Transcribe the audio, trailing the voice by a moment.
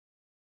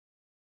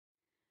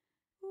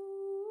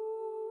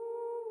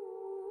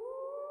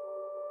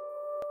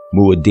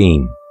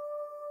Muadym.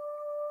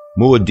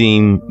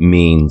 Muadym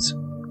means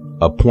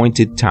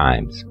appointed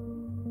times,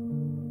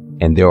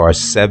 and there are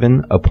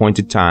 7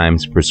 appointed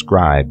times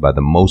prescribed by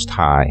the Most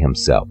High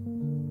Himself.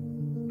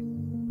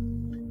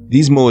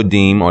 These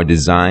Muadym are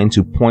designed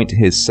to point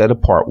His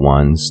set-apart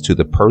ones to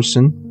the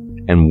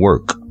person and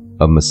work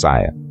of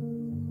Messiah.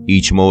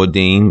 Each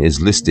Muadym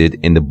is listed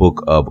in the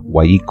book of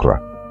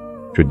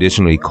Wayikra,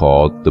 traditionally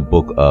called the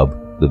book of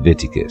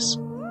Leviticus.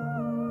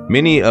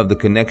 Many of the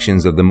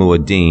connections of the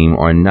Muadym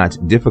are not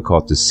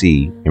difficult to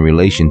see in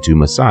relation to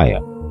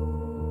Messiah.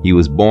 He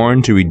was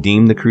born to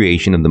redeem the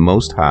creation of the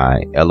Most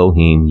High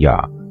Elohim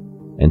Yah,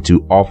 and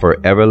to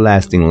offer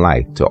everlasting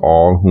life to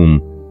all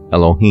whom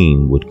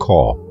Elohim would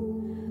call.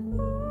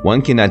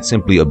 One cannot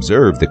simply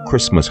observe the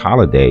Christmas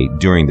holiday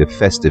during the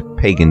festive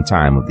pagan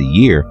time of the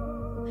year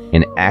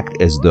and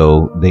act as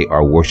though they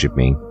are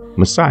worshiping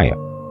Messiah.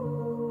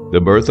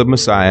 The birth of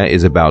Messiah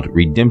is about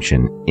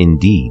redemption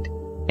indeed,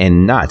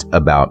 and not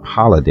about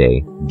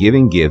holiday,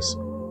 giving gifts,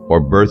 or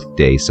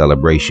birthday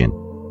celebration.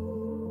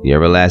 The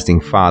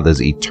everlasting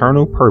Father's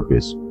eternal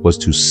purpose was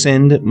to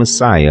send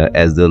Messiah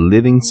as the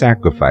living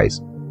sacrifice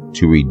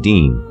to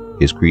redeem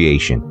His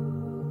creation.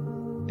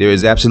 There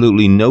is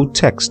absolutely no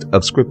text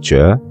of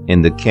Scripture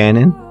in the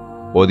canon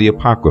or the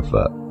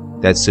Apocrypha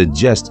that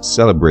suggests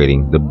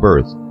celebrating the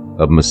birth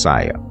of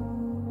Messiah.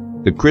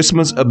 The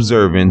Christmas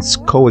observance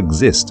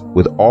coexists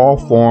with all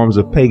forms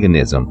of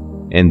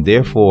paganism and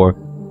therefore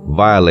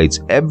violates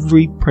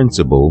every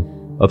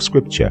principle of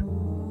Scripture.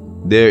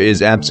 There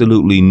is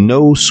absolutely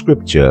no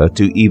Scripture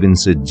to even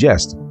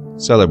suggest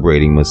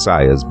celebrating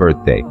Messiah's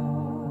birthday.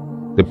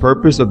 The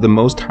purpose of the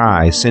Most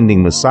High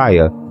sending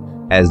Messiah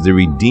as the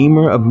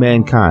Redeemer of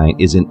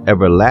mankind is an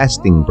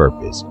everlasting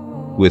purpose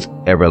with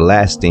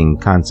everlasting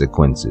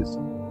consequences.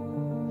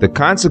 The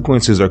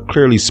consequences are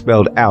clearly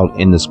spelled out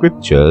in the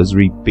Scriptures,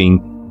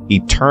 reaping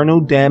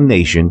eternal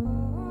damnation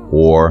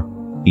or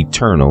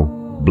eternal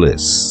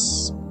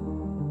bliss.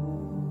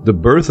 The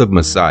birth of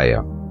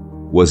Messiah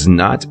was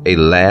not a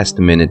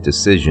last-minute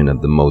decision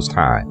of the Most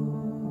High,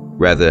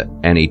 rather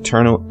an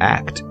eternal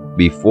act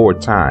before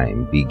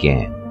time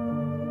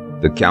began.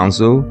 The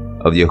counsel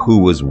of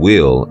Yahuwah's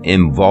will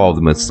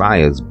involved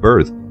Messiah's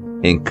birth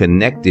and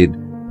connected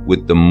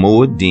with the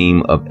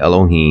Muadym of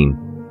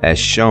Elohim as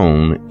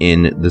shown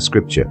in the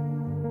Scripture.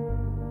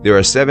 There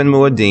are 7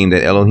 Muadym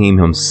that Elohim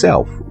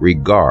Himself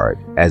regard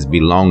as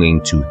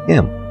belonging to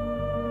Him.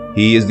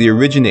 He is the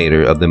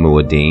originator of the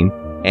Muadym,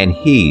 and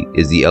He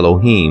is the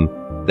Elohim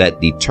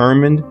that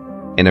determined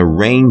and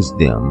arranged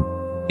them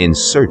in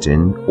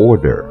certain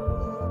order.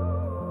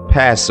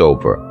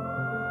 Passover,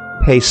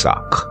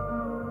 Pesach,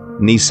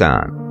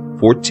 Nisan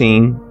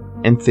 14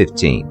 and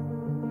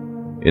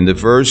 15. In the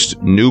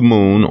first new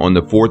moon on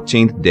the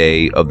 14th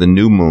day of the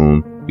new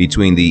moon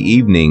between the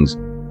evenings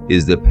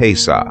is the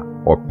Pesach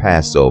or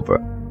Passover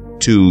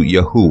to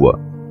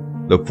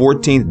Yahuwah. The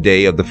 14th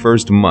day of the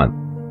first month,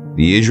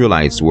 the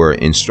Israelites were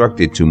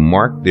instructed to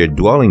mark their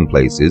dwelling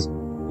places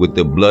with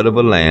the blood of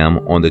a lamb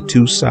on the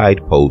 2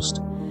 side posts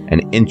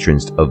and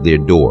entrance of their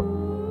door.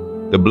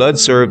 The blood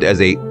served as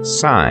a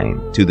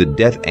sign to the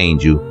death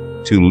angel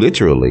to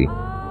literally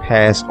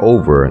pass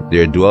over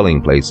their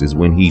dwelling places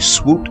when he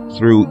swooped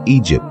through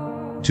Egypt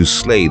to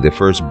slay the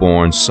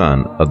firstborn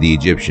son of the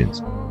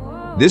Egyptians.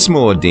 This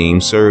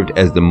Muadym served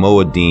as the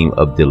Muadym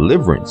of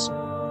deliverance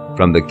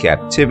from the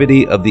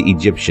captivity of the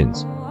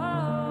Egyptians.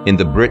 In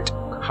the Brit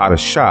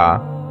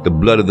Hadashah, the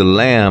blood of the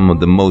Lamb of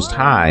the Most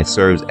High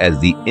serves as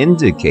the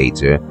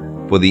indicator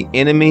for the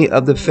enemy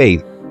of the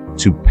faith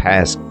to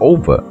pass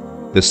over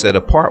the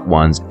set-apart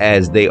ones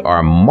as they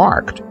are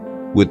marked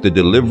with the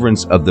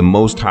deliverance of the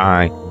Most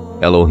High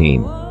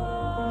Elohim.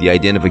 The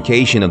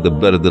identification of the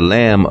blood of the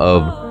Lamb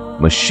of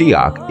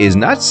Mashiach is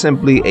not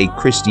simply a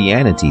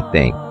Christianity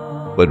thing,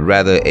 but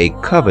rather a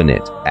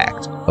covenant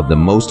act of the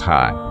Most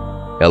High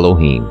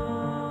Elohim.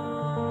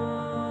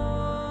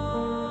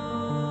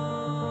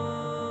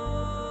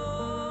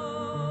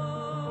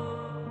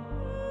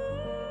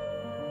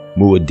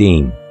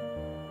 Muadym.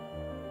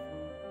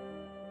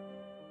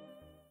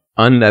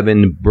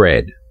 Unleavened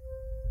bread,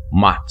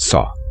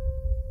 matzah.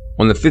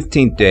 On the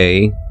 15th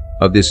day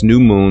of this new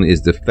moon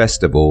is the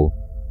festival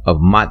of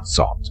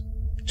matzot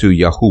to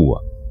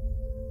Yahuwah.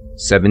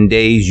 7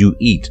 days you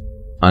eat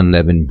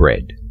unleavened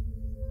bread.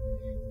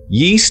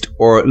 Yeast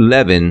or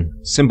leaven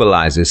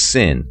symbolizes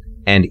sin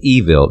and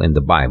evil in the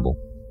Bible.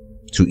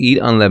 To eat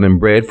unleavened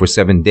bread for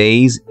 7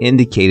 days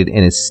indicated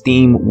an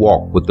esteemed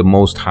walk with the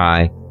Most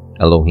High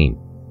Elohim.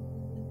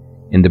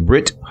 In the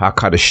Brit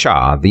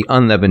HaKadashah, the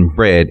unleavened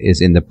bread is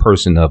in the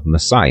person of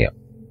Messiah.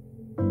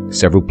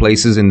 Several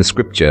places in the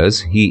Scriptures,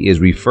 He is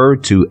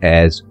referred to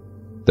as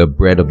the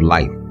bread of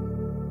life.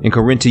 In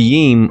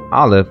Corinthians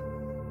Aleph,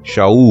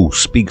 Shaul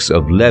speaks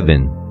of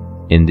leaven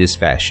in this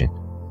fashion.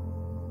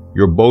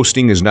 Your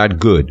boasting is not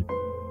good.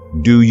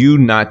 Do you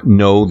not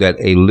know that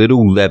a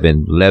little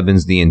leaven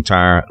leavens the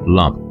entire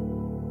lump?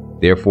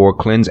 Therefore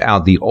cleanse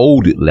out the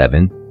old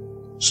leaven,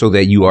 so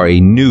that you are a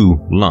new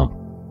lump,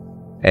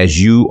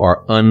 as you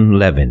are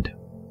unleavened.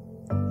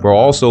 For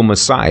also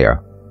Messiah,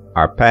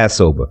 our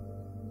Passover,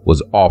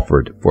 was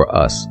offered for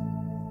us.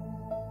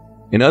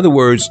 In other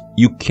words,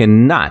 you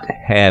cannot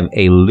have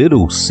a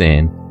little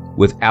sin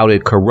without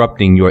it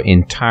corrupting your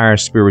entire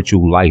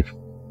spiritual life.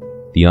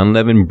 The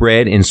unleavened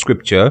bread in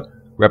Scripture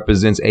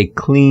represents a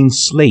clean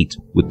slate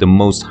with the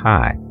Most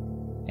High,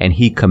 and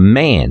He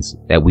commands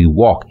that we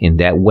walk in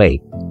that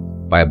way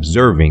by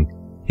observing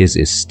His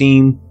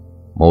esteemed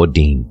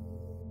Muadym.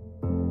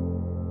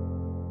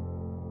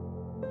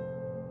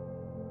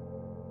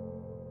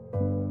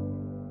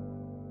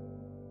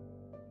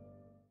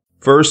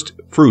 First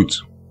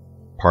fruits,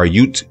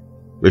 Paryut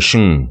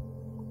Rishon.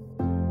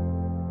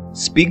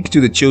 Speak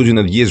to the children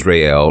of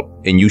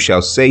Israel, and you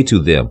shall say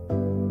to them,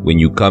 when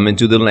you come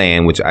into the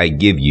land which I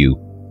give you,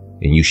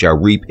 and you shall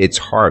reap its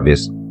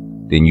harvest,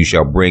 then you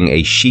shall bring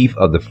a sheaf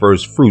of the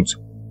first fruits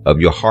of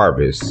your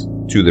harvest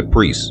to the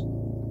priest.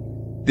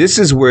 This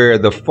is where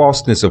the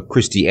falseness of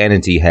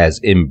Christianity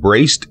has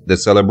embraced the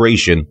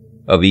celebration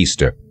of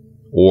Easter,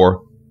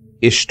 or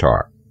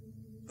Ishtar.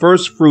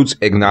 First fruits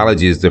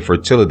acknowledges the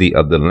fertility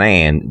of the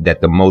land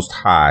that the Most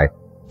High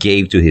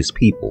gave to His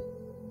people.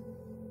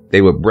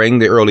 They would bring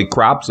the early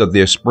crops of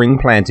their spring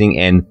planting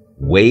and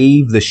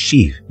wave the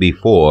sheaf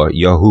before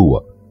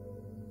Yahuwah.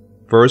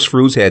 First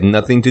fruits had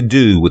nothing to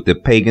do with the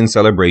pagan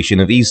celebration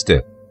of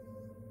Easter,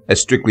 a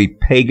strictly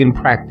pagan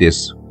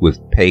practice with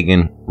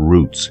pagan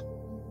roots,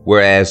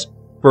 whereas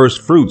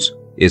first fruits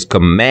is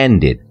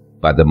commanded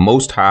by the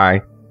Most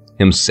High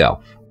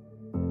Himself.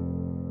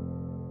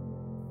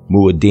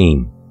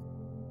 Muadym.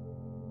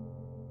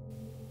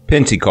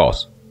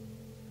 Pentecost,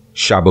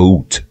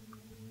 Shavuot.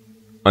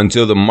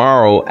 Until the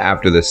morrow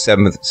after the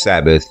seventh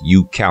Sabbath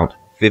you count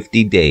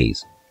 50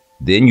 days.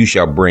 Then you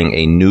shall bring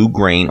a new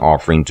grain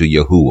offering to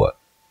Yahuwah.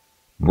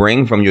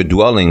 Bring from your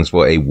dwellings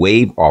for a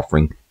wave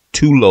offering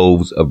 2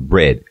 loaves of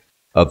bread,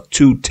 of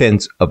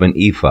 2/10 of an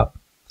ephah,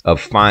 of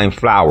fine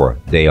flour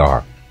they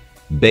are,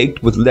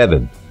 baked with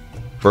leaven,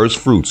 first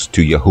fruits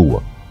to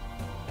Yahuwah.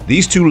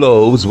 These 2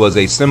 loaves was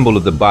a symbol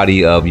of the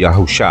body of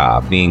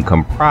Yahusha, being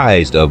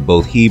comprised of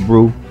both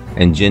Hebrew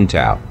and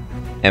Gentile,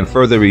 and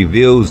further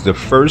reveals the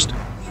first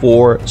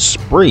 4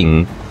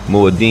 spring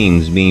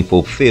Muadyms being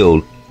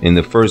fulfilled in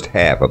the first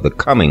half of the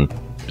coming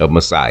of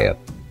Messiah.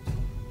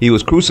 He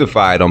was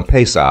crucified on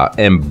Pesach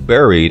and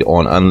buried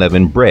on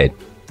unleavened bread.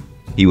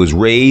 He was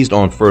raised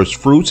on first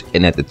fruits,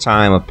 and at the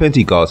time of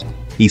Pentecost,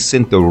 He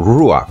sent the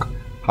Ruach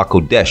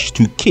HaKodesh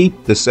to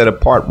keep the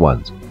set-apart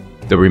ones.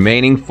 The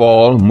remaining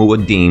fall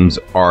Muadyms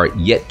are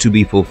yet to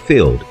be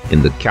fulfilled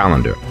in the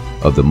calendar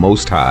of the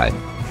Most High,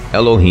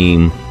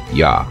 Elohim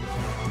Yah.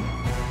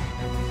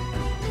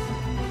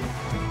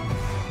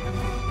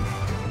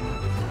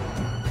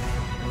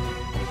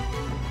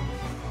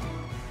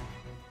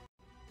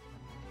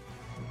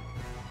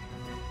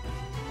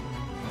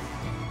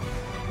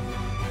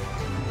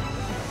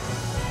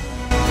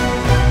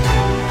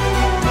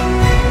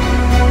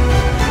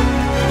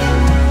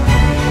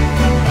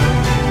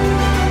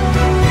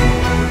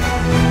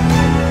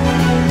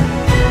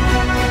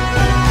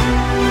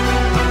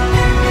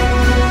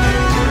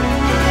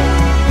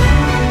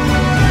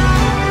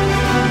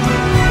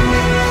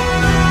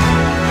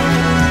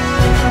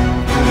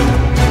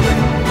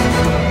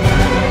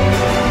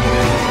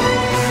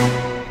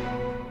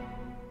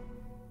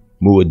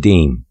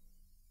 Muadym.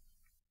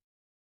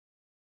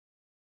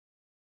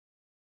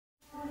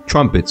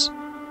 Trumpets,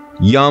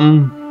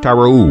 Yom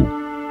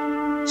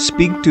Tarau.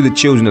 Speak to the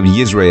children of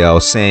Israel,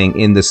 saying,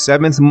 in the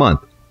 7th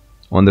month,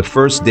 on the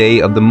first day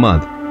of the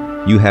month,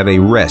 you have a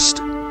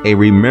rest, a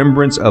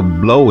remembrance of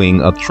blowing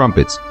of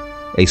trumpets,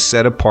 a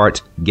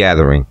set-apart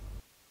gathering.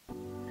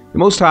 The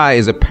Most High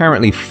is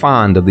apparently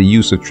fond of the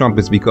use of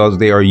trumpets because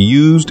they are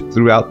used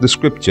throughout the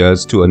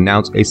scriptures to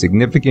announce a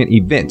significant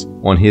event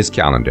on His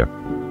calendar.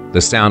 The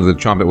sound of the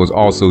trumpet was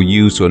also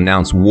used to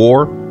announce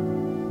war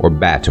or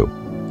battle.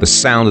 The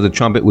sound of the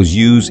trumpet was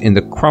used in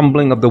the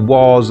crumbling of the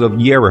walls of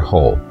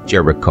Jericho,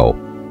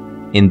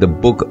 in the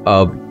book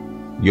of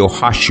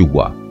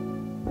Yehoshua.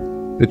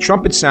 The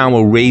trumpet sound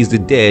will raise the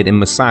dead in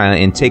Messiah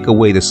and take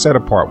away the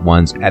set-apart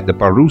ones at the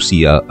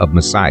parousia of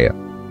Messiah.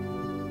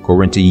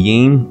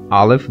 Corinthians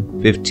Aleph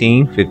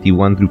 15,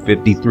 51 through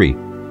 53.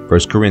 1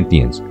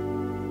 Corinthians.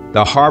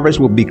 The harvest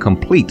will be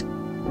complete,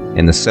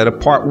 and the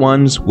set-apart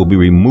ones will be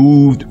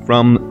removed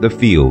from the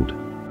field.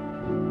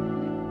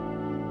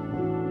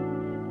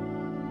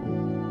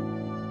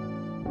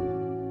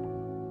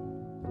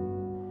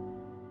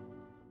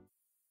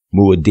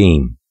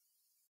 Muadym.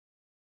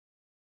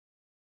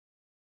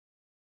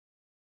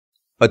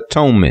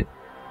 Atonement,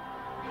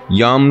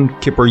 Yom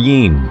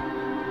Kippurim.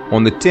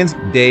 On the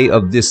 10th day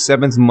of this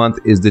 7th month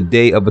is the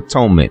Day of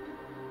Atonement.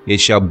 It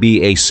shall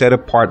be a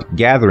set-apart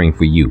gathering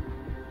for you.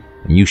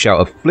 And you shall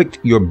afflict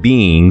your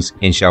beings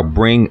and shall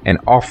bring an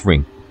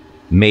offering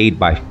made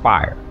by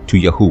fire to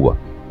Yahuwah.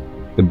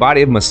 The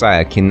body of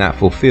Messiah cannot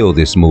fulfill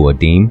this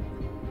Muadym,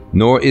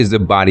 nor is the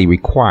body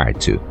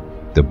required to.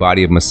 The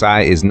body of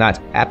Messiah is not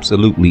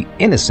absolutely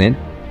innocent,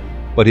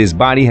 but his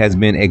body has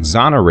been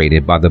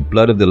exonerated by the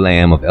blood of the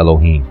Lamb of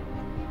Elohim.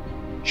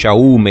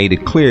 Shaul made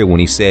it clear when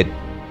he said,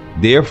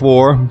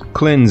 Therefore,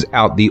 cleanse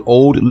out the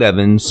old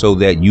leaven so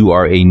that you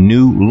are a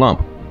new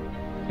lump,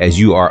 as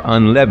you are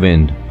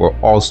unleavened, for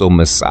also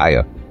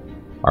Messiah,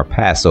 our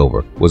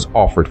Passover, was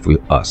offered for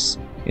us.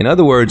 In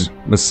other words,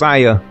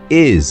 Messiah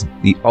is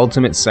the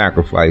ultimate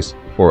sacrifice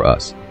for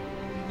us.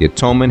 The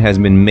atonement has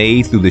been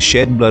made through the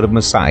shed blood of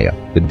Messiah.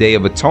 The Day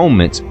of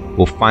Atonement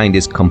will find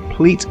its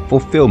complete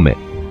fulfillment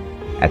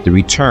at the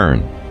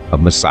return of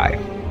Messiah.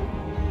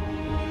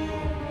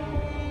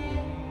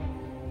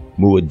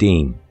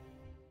 Muadym.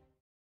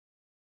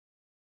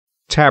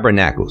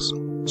 Tabernacles,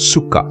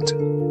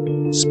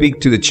 Sukkot. Speak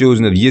to the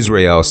children of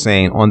Israel,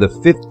 saying, on the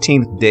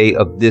 15th day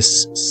of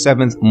this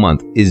 7th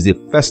month is the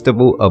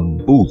festival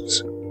of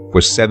booths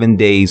for 7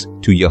 days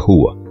to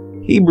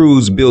Yahuwah.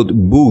 Hebrews built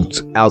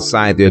booths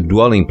outside their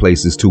dwelling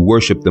places to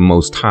worship the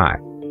Most High.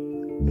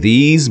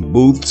 These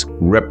booths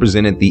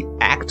represented the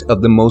act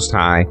of the Most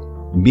High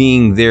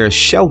being their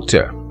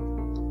shelter.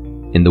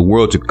 In the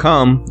world to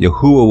come,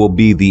 Yahuwah will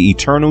be the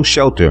eternal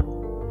shelter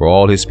for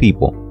all his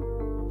people.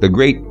 The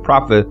great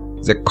prophet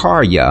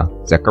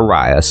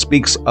Zechariah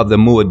speaks of the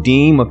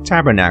Muadym of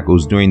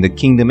tabernacles during the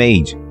kingdom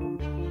age.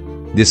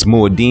 This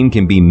Muadym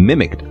can be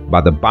mimicked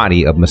by the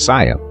body of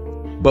Messiah,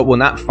 but will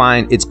not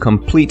find its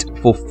complete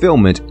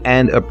fulfillment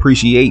and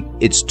appreciate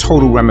its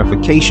total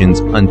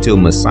ramifications until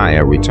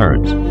Messiah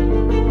returns.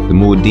 The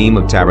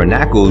Muadym of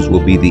tabernacles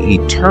will be the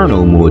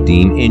eternal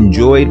Muadym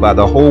enjoyed by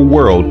the whole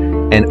world,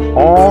 and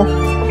all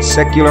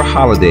secular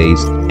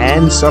holidays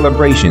and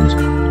celebrations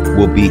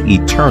will be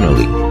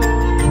eternally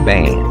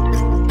banned.